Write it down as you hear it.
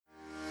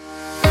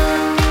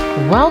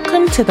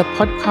Welcome to the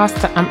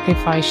Podcast to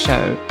Amplify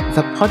show,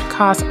 the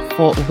podcast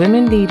for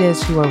women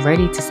leaders who are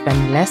ready to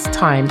spend less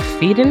time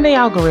feeding the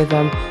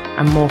algorithm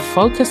and more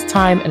focused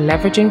time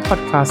leveraging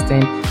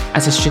podcasting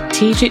as a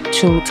strategic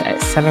tool to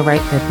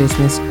accelerate their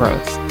business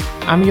growth.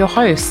 I'm your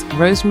host,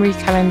 Rosemary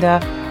Calendar,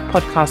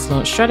 podcast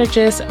launch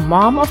strategist,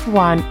 mom of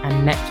one,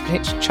 and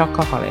Netflix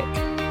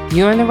chocoholic.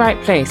 You're in the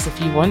right place if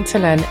you want to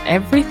learn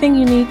everything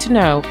you need to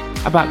know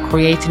about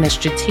creating a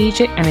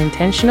strategic and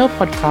intentional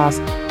podcast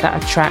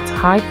that attract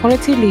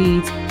high-quality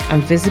leads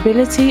and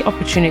visibility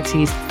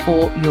opportunities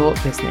for your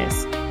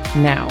business.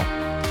 Now,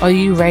 are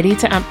you ready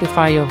to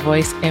amplify your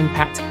voice,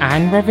 impact,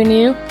 and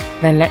revenue?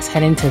 Then let's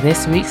head into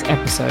this week's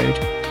episode.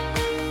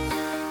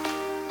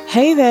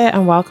 Hey there,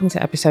 and welcome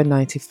to episode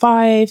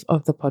 95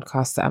 of the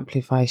Podcast to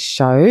Amplify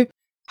show.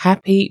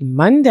 Happy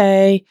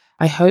Monday.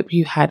 I hope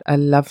you had a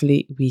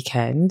lovely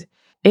weekend.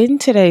 In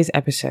today's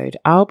episode,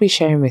 I'll be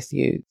sharing with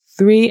you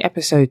 3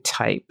 episode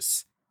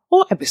types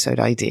or episode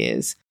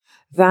ideas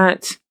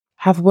that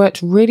have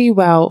worked really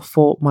well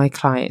for my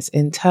clients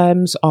in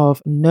terms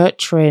of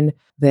nurturing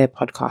their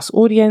podcast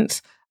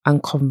audience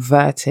and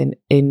converting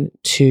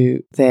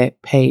into their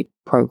paid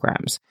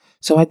programs.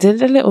 So I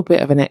did a little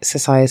bit of an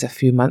exercise a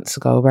few months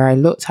ago where I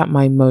looked at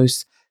my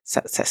most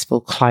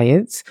successful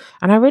clients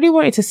and I really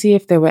wanted to see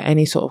if there were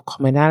any sort of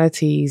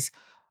commonalities.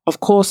 Of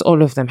course,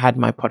 all of them had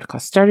my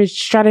podcast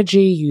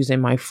strategy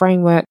using my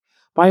framework.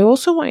 But I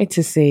also wanted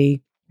to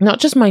see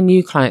not just my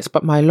new clients,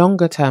 but my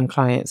longer term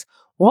clients,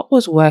 what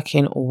was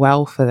working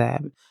well for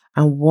them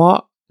and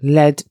what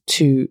led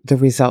to the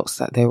results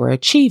that they were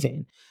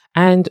achieving.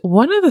 And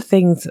one of the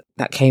things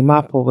that came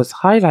up or was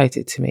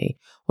highlighted to me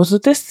was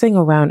this thing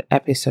around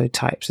episode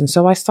types. And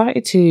so I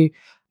started to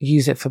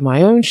use it for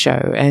my own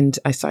show and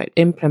I started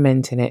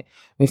implementing it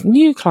with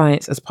new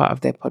clients as part of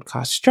their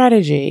podcast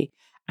strategy.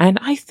 And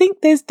I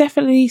think there's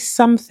definitely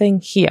something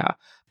here.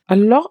 A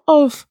lot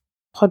of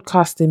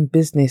podcasting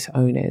business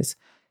owners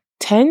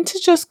tend to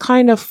just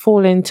kind of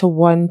fall into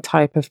one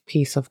type of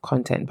piece of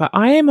content. But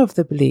I am of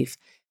the belief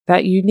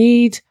that you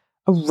need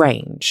a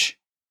range,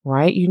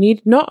 right?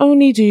 Not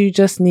only do you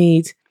just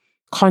need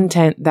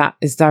content that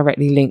is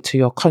directly linked to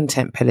your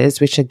content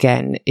pillars, which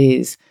again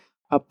is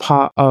a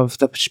part of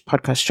the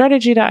podcast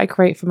strategy that I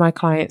create for my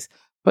clients,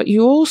 but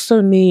you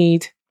also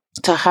need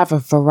to have a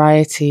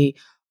variety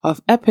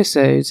of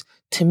episodes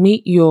to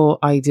meet your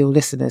ideal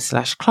listeners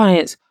 /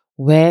 clients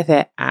where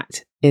they're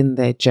at in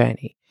their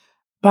journey.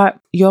 But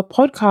your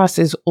podcast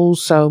is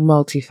also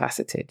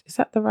multifaceted. Is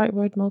that the right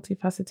word,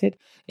 multifaceted?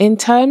 In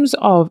terms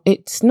of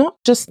it's not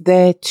just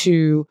there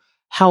to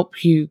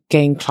help you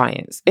gain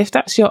clients. If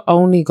that's your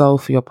only goal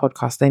for your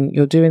podcast, then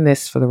you're doing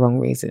this for the wrong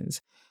reasons.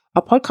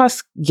 A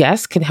podcast,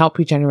 yes, can help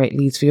you generate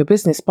leads for your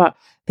business, but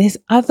there's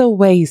other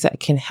ways that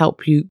can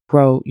help you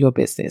grow your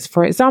business.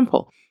 For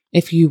example,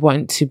 if you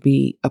want to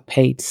be a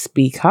paid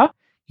speaker,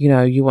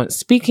 you want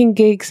speaking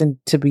gigs and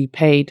to be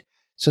paid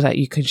so that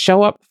you can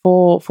show up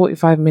for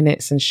 45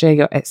 minutes and share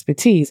your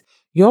expertise,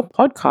 your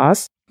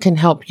podcast can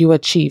help you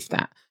achieve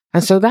that.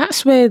 And so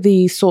that's where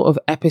the sort of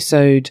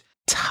episode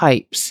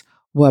types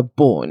were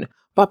born.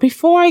 But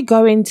before I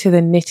go into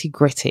the nitty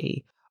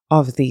gritty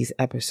of these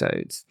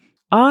episodes,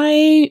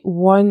 I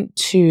want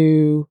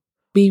to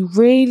be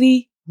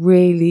really,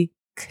 really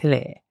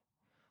clear.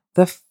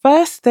 The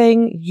first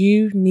thing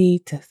you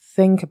need to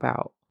think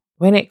about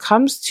when it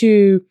comes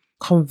to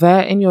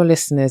converting your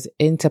listeners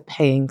into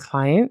paying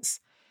clients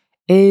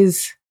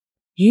is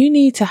you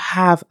need to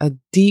have a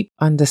deep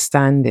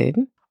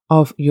understanding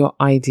of your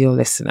ideal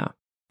listener.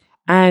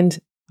 And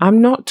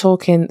I'm not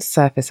talking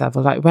surface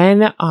level. Like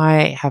when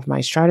I have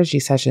my strategy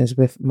sessions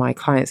with my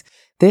clients,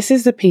 this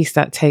is the piece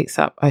that takes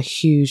up a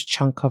huge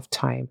chunk of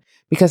time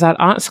because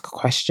I'll answer a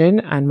question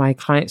and my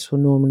clients will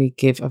normally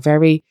give a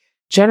very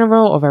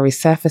general or very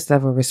surface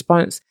level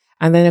response.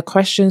 And then the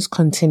questions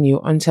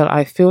continue until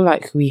I feel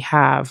like we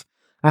have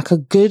like a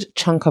good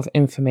chunk of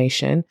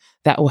information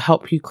that will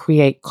help you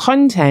create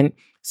content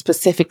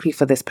specifically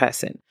for this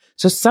person.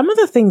 So some of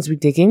the things we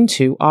dig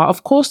into are,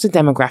 of course, the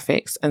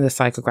demographics and the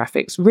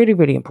psychographics, really,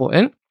 really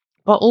important,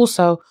 but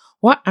also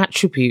what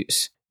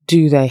attributes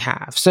do they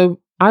have? So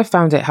I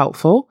found it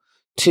helpful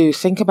to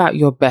think about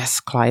your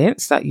best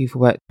clients that you've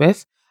worked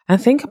with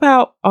and think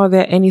about, are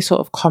there any sort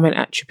of common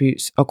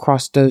attributes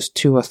across those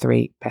 2 or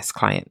 3 best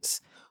clients?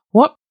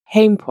 What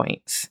pain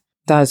points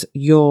does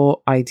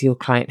your ideal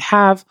client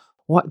have?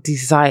 What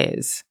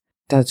desires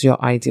does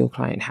your ideal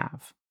client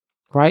have?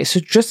 Right?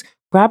 So just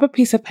grab a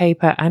piece of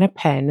paper and a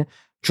pen,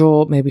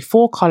 draw maybe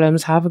 4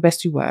 columns, however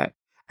best you work,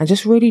 and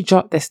just really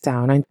jot this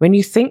down. And when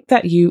you think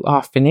that you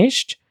are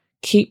finished,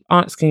 keep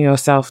asking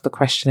yourself the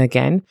question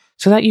again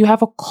so that you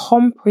have a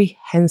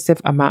comprehensive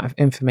amount of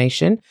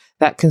information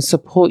that can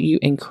support you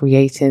in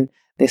creating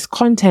this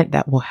content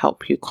that will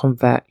help you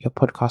convert your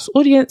podcast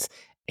audience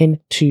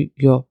into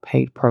your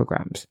paid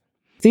programs.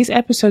 These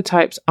episode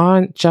types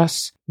aren't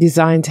just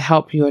designed to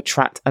help you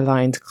attract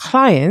aligned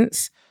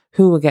clients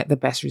who will get the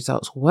best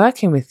results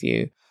working with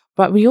you,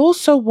 but we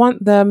also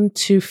want them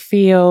to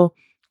feel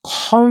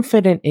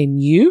confident in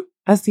you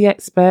as the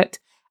expert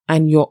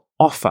and your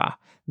offer.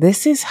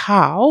 This is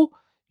how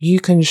you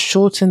can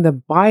shorten the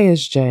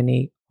buyer's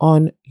journey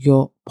on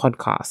your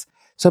podcast.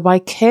 So by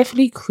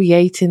carefully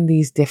creating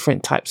these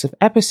different types of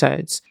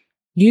episodes,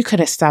 you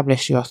can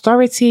establish your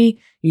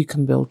authority, you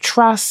can build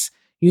trust,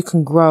 you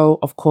can grow,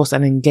 of course,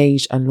 an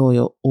engaged and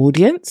loyal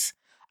audience,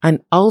 and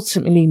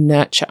ultimately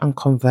nurture and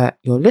convert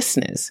your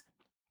listeners.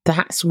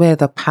 That's where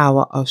the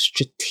power of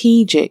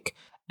strategic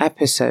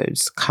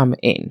episodes come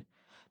in.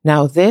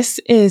 Now, this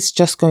is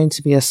just going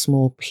to be a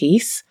small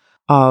piece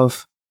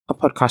of a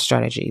podcast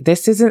strategy.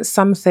 This isn't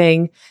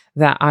something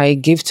that I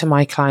give to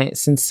my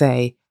clients and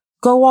say,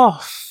 go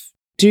off,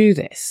 do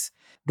this.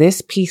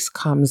 This piece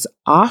comes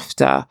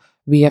after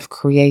we have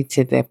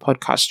created their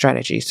podcast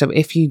strategy. So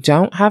if you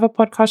don't have a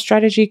podcast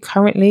strategy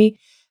currently,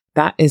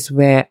 that is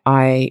where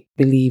I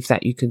believe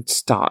that you can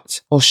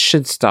start or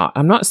should start.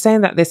 I'm not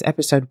saying that this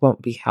episode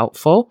won't be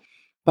helpful,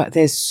 but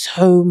there's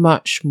so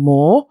much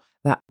more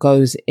that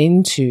goes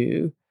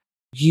into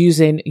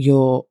using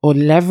your or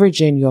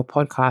leveraging your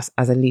podcast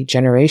as a lead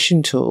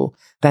generation tool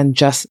than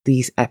just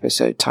these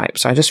episode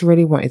types. So I just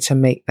really wanted to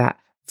make that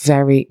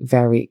very,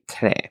 very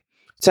clear.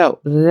 So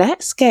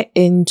let's get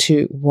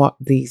into what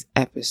these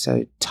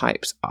episode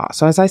types are.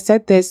 So as I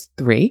said, there's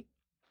 3.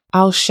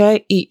 I'll share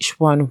each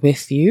one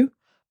with you,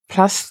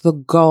 plus the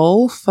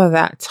goal for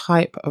that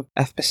type of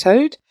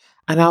episode.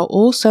 And I'll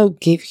also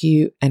give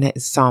you an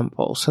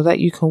example so that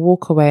you can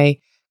walk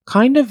away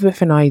kind of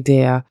with an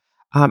idea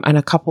and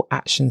a couple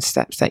action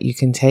steps that you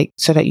can take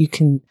so that you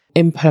can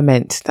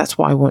implement. That's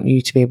what I want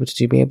you to be able to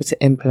do, be able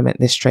to implement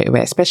this straight away,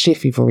 especially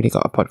if you've already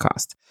got a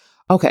podcast.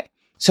 Okay,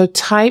 so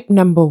type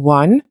number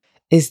 1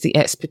 is the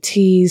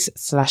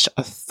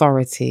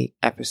expertise/authority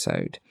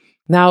episode.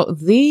 Now,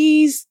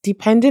 these,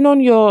 depending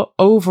on your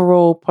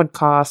overall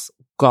podcast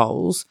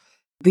goals,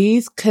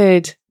 these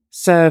could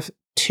serve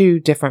 2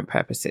 different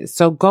purposes.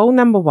 So goal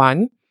number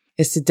 1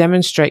 is to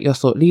demonstrate your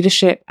thought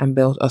leadership and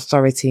build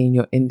authority in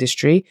your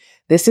industry.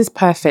 This is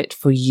perfect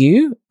for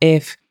you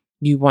if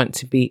you want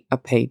to be a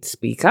paid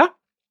speaker.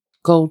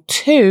 Goal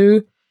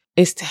 2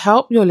 is to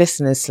help your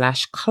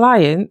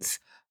listeners/clients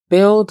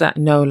build that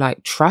know,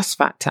 like, trust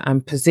factor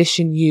and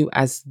position you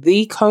as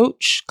the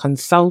coach,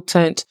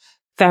 consultant,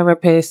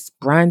 therapist,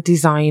 brand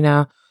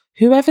designer,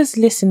 whoever's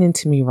listening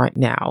to me right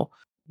now.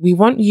 We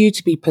want you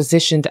to be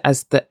positioned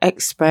as the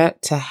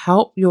expert to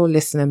help your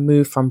listener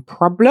move from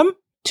problem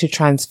to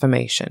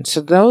transformation.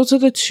 So those are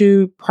the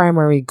 2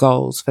 primary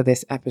goals for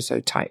this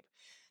episode type.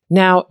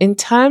 Now, in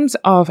terms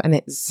of an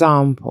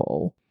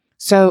example,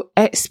 so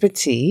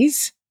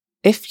expertise,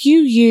 if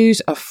you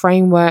use a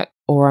framework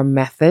or a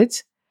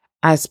method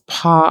as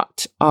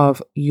part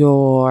of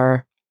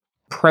your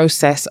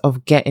process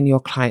of getting your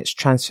clients'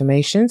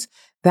 transformations,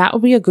 that will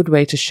be a good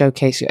way to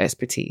showcase your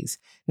expertise.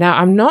 Now,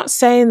 I'm not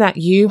saying that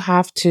you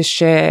have to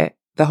share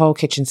the whole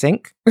kitchen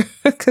sink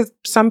because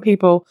some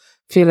people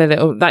feel a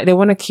little like they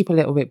want to keep a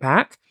little bit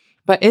back.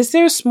 But is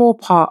there a small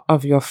part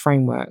of your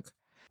framework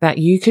that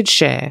you could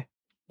share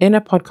in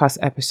a podcast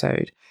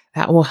episode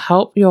that will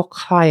help your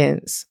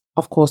clients,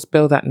 of course,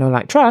 build that know,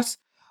 like, trust,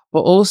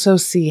 but also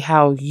see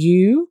how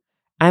you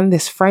and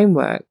this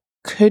framework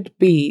could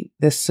be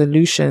the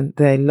solution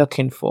they're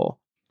looking for?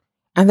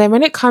 And then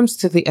when it comes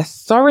to the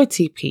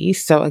authority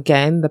piece, so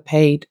again, the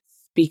paid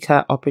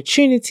speaker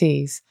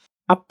opportunities,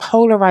 a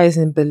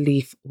polarizing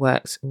belief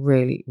works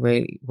really,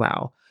 really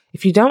well.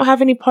 If you don't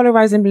have any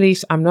polarizing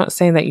beliefs, I'm not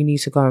saying that you need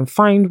to go and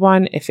find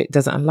one. If it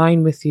doesn't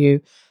align with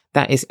you,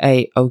 that is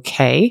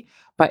okay.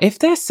 But if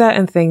there's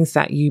certain things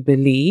that you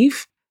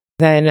believe,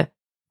 then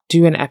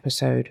do an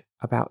episode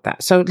about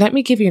that. So let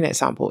me give you an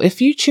example.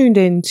 If you tuned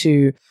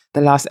into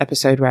the last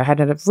episode where I had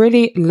a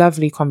really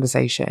lovely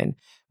conversation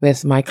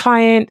with my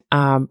client,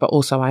 but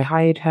also I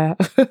hired her.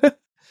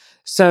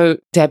 So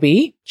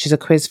Debbie, she's a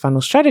quiz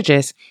funnel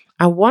strategist.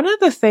 And one of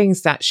the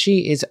things that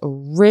she is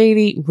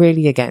really,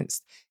 really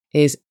against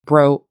is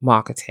bro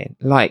marketing.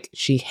 Like,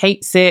 she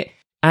hates it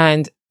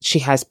and she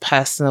has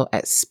personal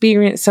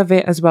experience of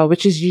it as well,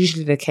 which is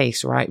usually the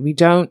case, right? We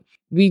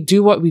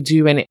do what we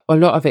do and a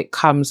lot of it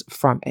comes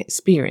from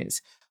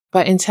experience.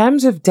 But in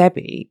terms of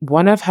Debbie,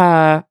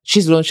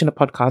 she's launching a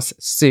podcast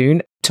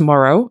soon,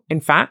 tomorrow,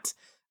 in fact,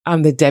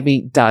 the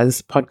Debbie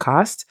Does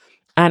podcast.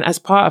 And as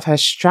part of her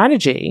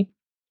strategy,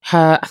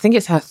 I think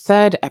it's her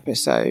 3rd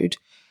episode,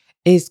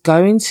 is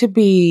going to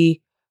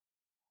be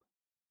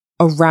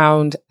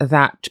around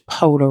that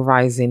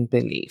polarizing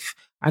belief.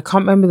 I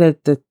can't remember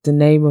the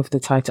name of the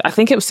title. I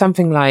think it was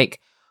something like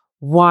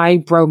why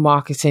bro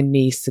marketing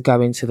needs to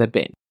go into the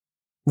bin,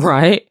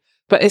 right?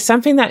 But it's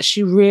something that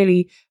she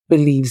really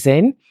believes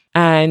in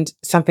and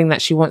something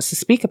that she wants to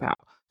speak about.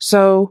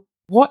 So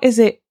what is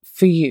it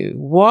for you?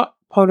 What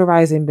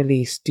polarizing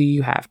beliefs do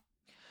you have?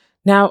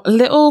 Now, a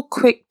little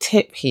quick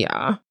tip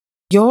here.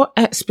 Your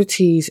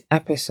expertise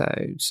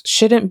episodes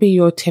shouldn't be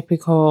your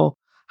typical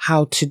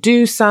how to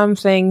do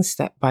something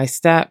step by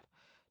step.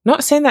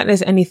 Not saying that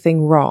there's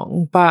anything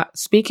wrong, but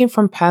speaking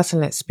from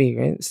personal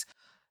experience,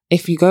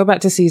 if you go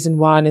back to season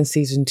 1 and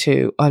season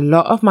 2, a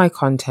lot of my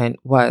content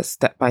was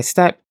step by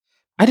step.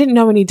 I didn't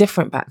know any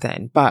different back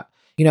then, but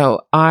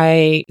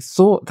I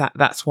thought that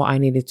that's what I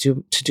needed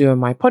to do on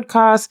my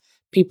podcast.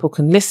 People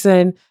can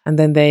listen and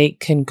then they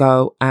can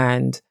go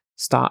and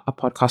start a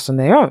podcast on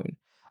their own.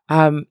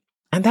 And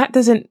that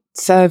doesn't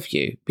serve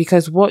you,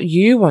 because what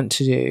you want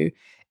to do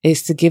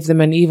is to give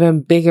them an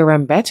even bigger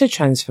and better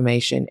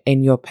transformation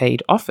in your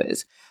paid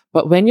offers.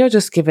 But when you're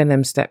just giving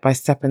them step by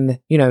step and,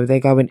 they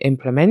go and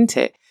implement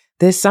it,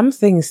 there's some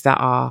things that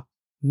are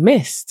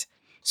missed.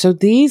 So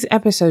these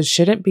episodes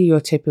shouldn't be your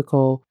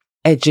typical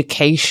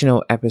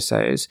educational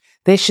episodes.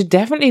 They should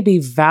definitely be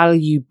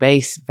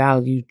value-based,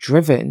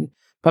 value-driven.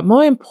 But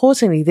more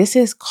importantly, this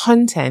is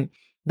content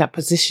that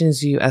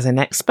positions you as an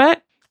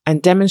expert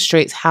and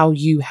demonstrates how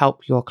you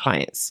help your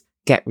clients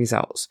get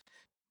results.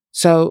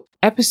 So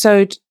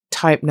episode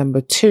type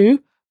number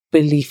 2,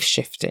 belief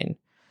shifting.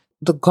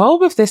 The goal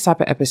with this type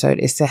of episode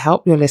is to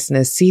help your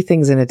listeners see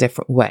things in a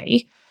different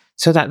way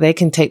so that they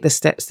can take the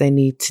steps they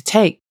need to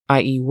take,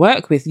 i.e.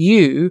 work with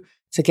you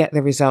to get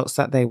the results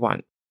that they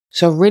want.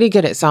 So a really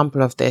good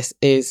example of this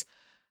is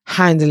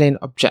handling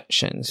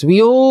objections.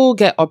 We all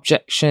get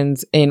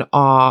objections in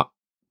our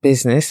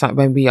business, like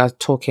when we are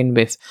talking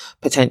with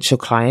potential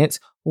clients.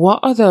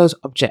 What are those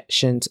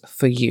objections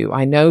for you?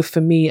 I know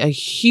for me, a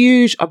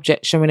huge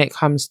objection when it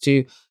comes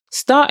to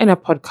starting a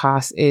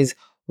podcast is,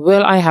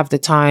 will I have the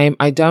time?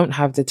 I don't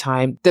have the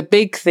time. The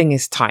big thing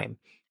is time.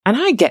 And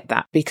I get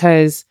that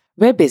because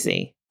we're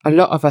busy. A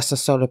lot of us are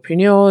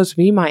solopreneurs.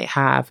 We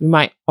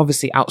might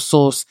obviously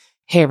outsource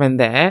here and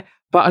there,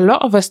 but a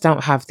lot of us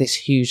don't have this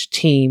huge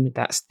team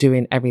that's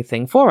doing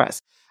everything for us.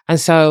 And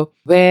so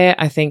where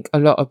I think a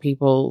lot of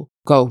people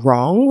go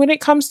wrong when it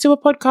comes to a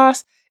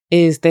podcast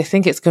is they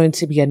think it's going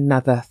to be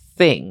another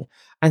thing.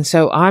 And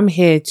so I'm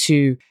here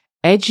to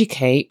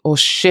educate or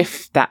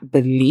shift that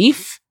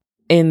belief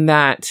in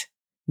that,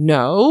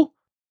 no,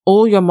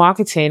 all your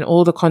marketing,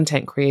 all the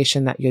content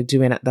creation that you're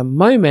doing at the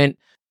moment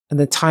and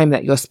the time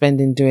that you're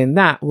spending doing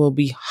that will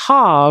be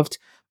halved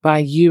by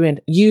you and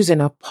using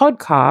a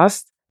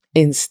podcast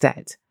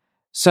instead.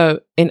 So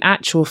in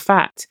actual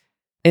fact,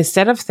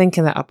 instead of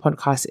thinking that a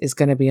podcast is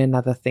going to be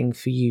another thing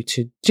for you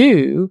to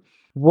do,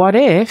 what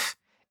if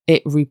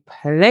it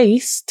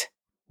replaced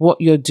what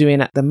you're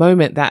doing at the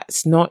moment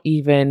that's not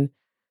even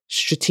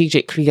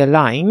strategically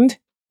aligned?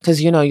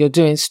 Because, you're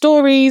doing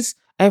stories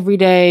every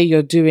day,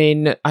 you're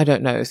doing,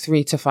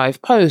 3 to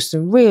 5 posts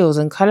and reels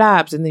and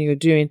collabs, and then you're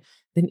doing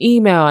an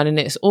email, and then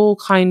it's all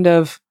kind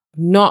of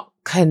not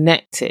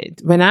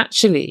connected. When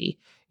actually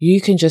you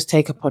can just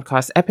take a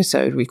podcast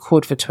episode,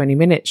 record for 20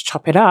 minutes,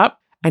 chop it up,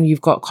 and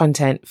you've got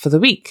content for the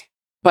week.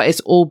 But it's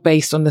all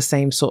based on the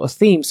same sort of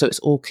theme, so it's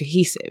all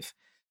cohesive.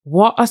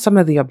 What are some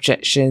of the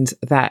objections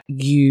that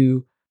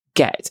you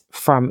get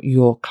from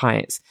your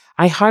clients?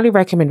 I highly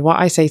recommend, what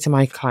I say to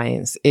my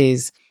clients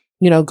is,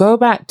 go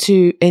back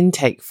to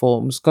intake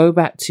forms, go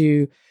back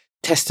to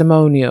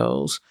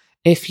testimonials.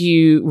 If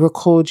you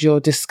record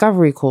your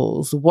discovery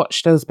calls,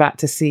 watch those back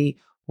to see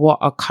what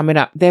are coming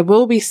up. There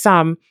will be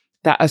some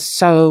that are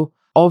so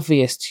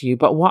obvious to you.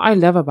 But what I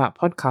love about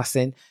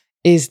podcasting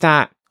is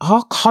that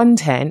our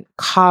content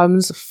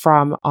comes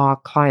from our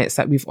clients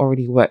that we've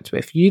already worked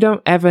with. You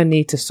don't ever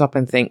need to stop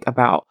and think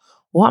about,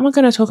 what am I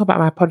going to talk about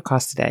my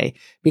podcast today?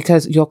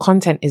 Because your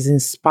content is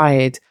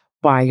inspired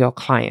by your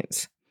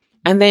clients.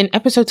 And then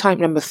episode type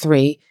number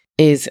 3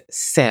 is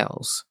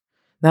sales.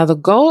 Now, the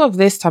goal of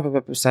this type of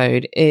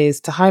episode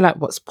is to highlight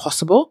what's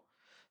possible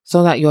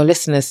so that your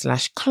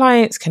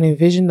listeners/clients can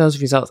envision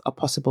those results are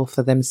possible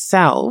for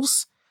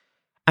themselves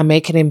and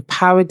make an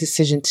empowered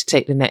decision to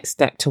take the next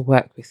step to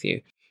work with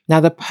you. Now,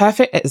 the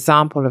perfect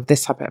example of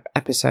this type of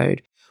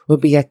episode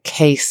would be a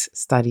case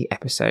study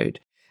episode.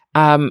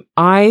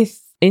 I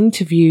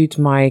interviewed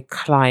my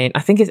client,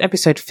 I think it's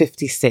episode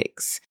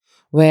 56,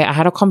 where I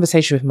had a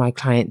conversation with my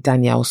client,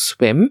 Danielle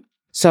Swim.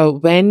 So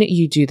when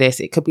you do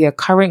this, it could be a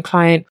current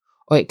client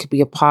or it could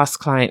be a past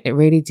client. It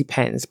really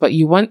depends. But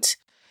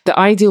the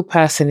ideal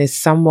person is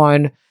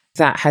someone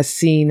that has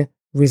seen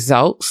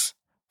results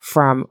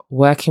from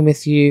working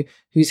with you,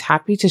 who's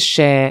happy to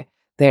share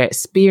their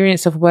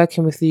experience of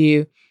working with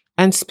you,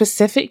 and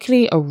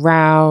specifically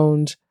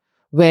around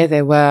where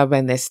they were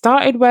when they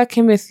started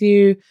working with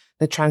you,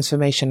 the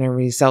transformation and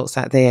results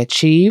that they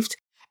achieved,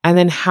 and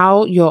then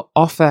how your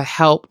offer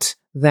helped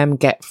them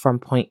get from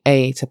point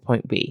A to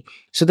point B.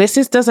 So this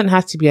doesn't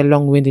have to be a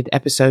long-winded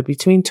episode,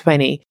 between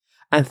 20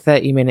 and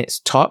 30 minutes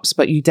tops,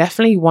 but you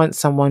definitely want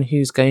someone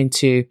who's going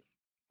to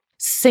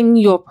sing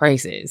your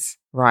praises,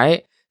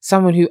 right?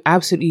 Someone who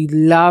absolutely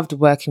loved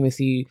working with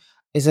you,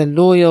 is a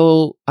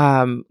loyal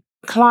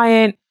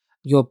client,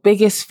 your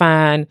biggest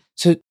fan.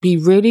 So be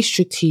really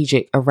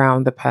strategic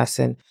around the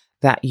person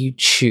that you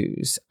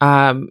choose.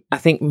 I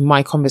think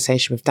my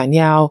conversation with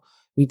Danielle,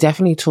 we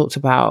definitely talked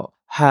about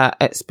her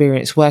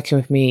experience working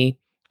with me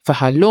for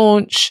her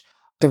launch,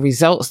 the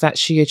results that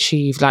she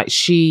achieved. Like,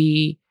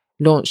 she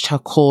launched her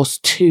course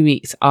 2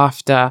 weeks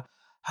after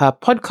her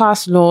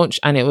podcast launch,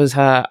 and it was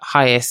her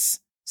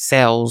highest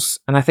sales.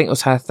 And I think it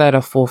was her 3rd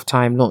or 4th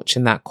time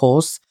launching that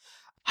course.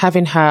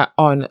 Having her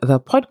on the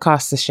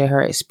podcast to share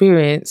her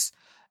experience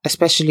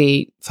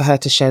especially for her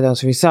to share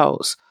those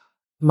results,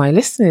 my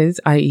listeners,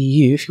 i.e.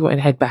 you, if you want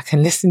to head back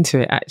and listen to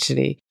it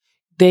actually,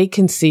 they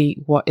can see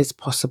what is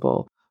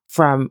possible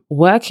from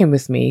working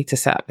with me to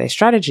set up their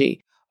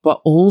strategy, but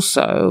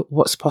also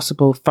what's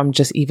possible from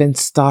just even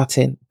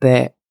starting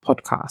their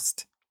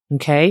podcast.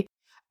 Okay.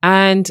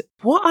 And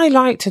what I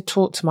like to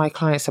talk to my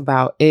clients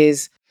about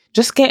is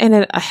just getting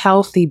a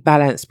healthy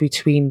balance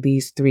between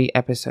these 3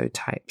 episode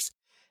types.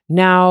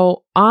 Now,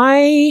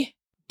 I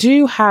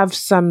do have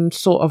some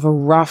sort of a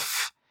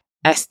rough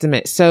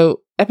estimate.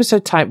 So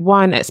episode type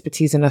 1,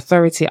 expertise and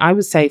authority, I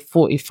would say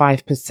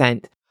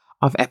 45%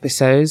 of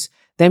episodes.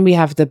 Then we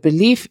have the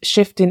belief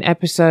shifting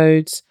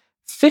episodes,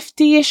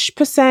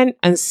 50-ish%,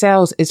 and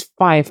sales is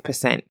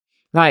 5%.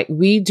 Like,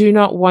 we do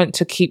not want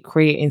to keep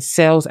creating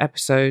sales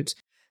episodes.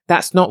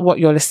 That's not what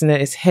your listener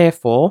is here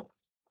for.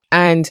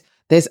 And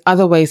there's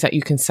other ways that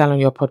you can sell on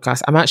your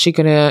podcast. I'm actually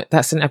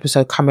that's an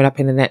episode coming up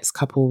in the next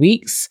couple of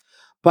weeks,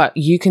 but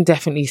you can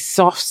definitely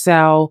soft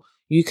sell.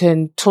 You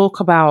can talk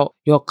about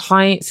your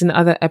clients in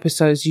other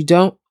episodes. You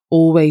don't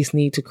always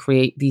need to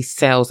create these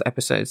sales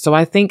episodes. So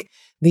I think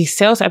these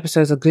sales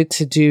episodes are good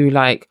to do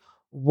like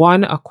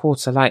 1 a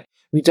quarter. Like,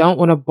 we don't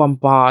want to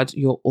bombard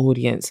your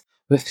audience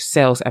with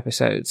sales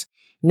episodes.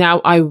 Now,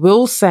 I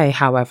will say,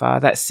 however,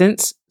 that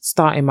since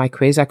starting my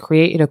quiz, I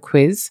created a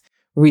quiz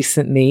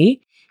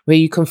recently where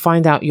you can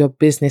find out your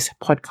business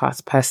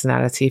podcast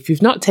personality. If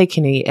you've not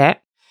taken it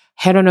yet,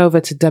 head on over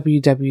to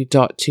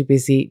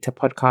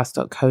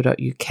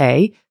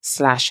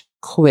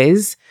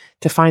www.toobusytopodcast.co.uk/quiz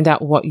to find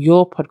out what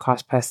your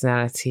podcast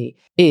personality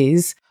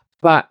is.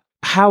 But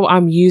how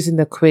I'm using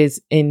the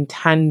quiz in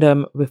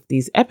tandem with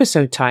these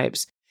episode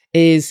types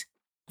is,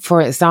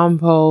 for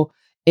example,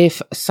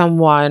 if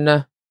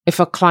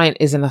a client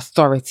is an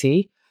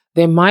authority,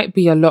 there might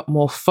be a lot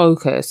more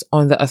focus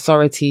on the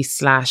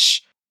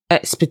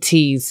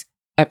authority/expertise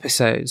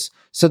episodes.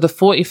 So the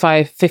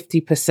 45,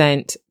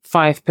 50%,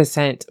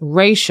 5%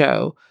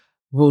 ratio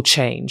will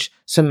change.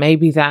 So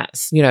maybe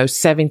that's,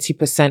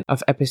 70%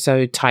 of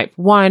episode type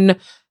 1,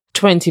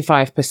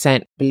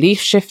 25%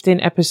 belief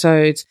shifting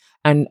episodes,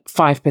 and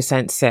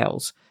 5%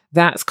 sales.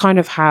 That's kind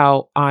of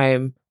how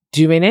I'm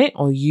doing it,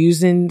 or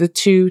using the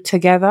 2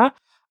 together.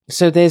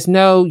 So there's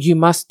no, you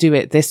must do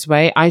it this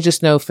way. I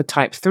just know for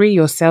type 3,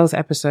 your sales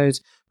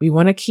episodes, we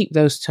want to keep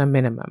those to a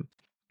minimum.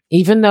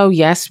 Even though,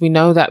 yes, we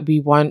know that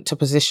we want to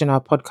position our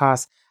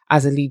podcast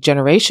as a lead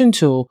generation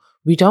tool,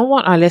 we don't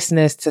want our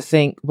listeners to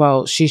think,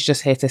 well, she's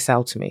just here to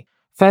sell to me.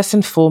 First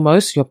and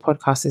foremost, your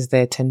podcast is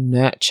there to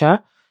nurture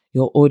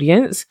your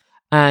audience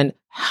and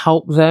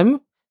help them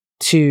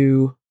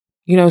to,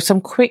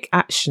 some quick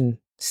action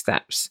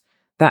steps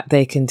that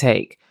they can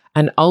take.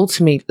 And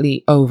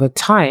ultimately, over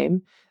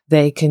time,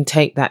 they can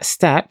take that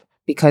step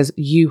because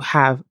you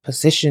have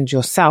positioned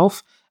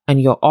yourself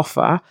and your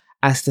offer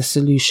as the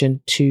solution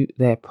to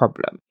their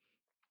problem.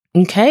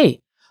 Okay,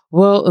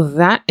 well,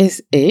 that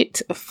is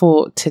it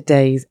for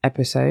today's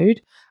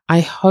episode.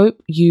 I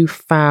hope you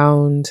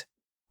found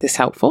this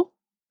helpful.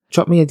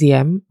 Drop me a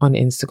DM on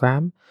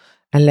Instagram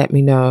and let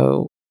me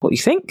know what you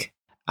think.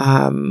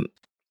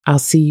 I'll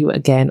see you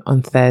again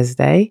on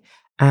Thursday,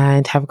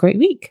 and have a great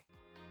week.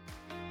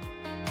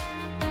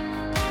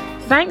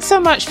 Thanks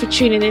so much for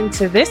tuning in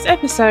to this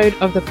episode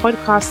of the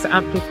Podcast to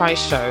Amplify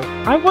show.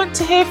 I want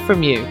to hear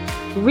from you.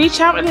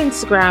 Reach out on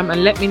Instagram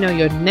and let me know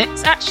your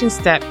next action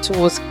step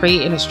towards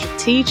creating a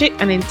strategic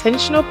and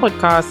intentional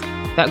podcast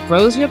that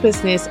grows your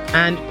business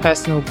and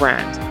personal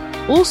brand.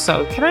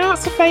 Also, can I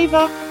ask a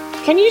favor?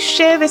 Can you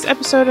share this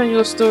episode on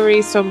your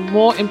stories so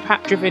more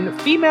impact-driven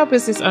female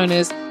business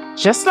owners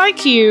just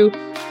like you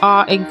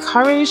are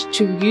encouraged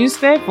to use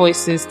their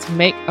voices to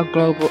make a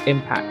global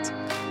impact?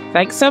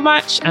 Thanks so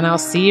much, and I'll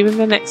see you in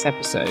the next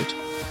episode.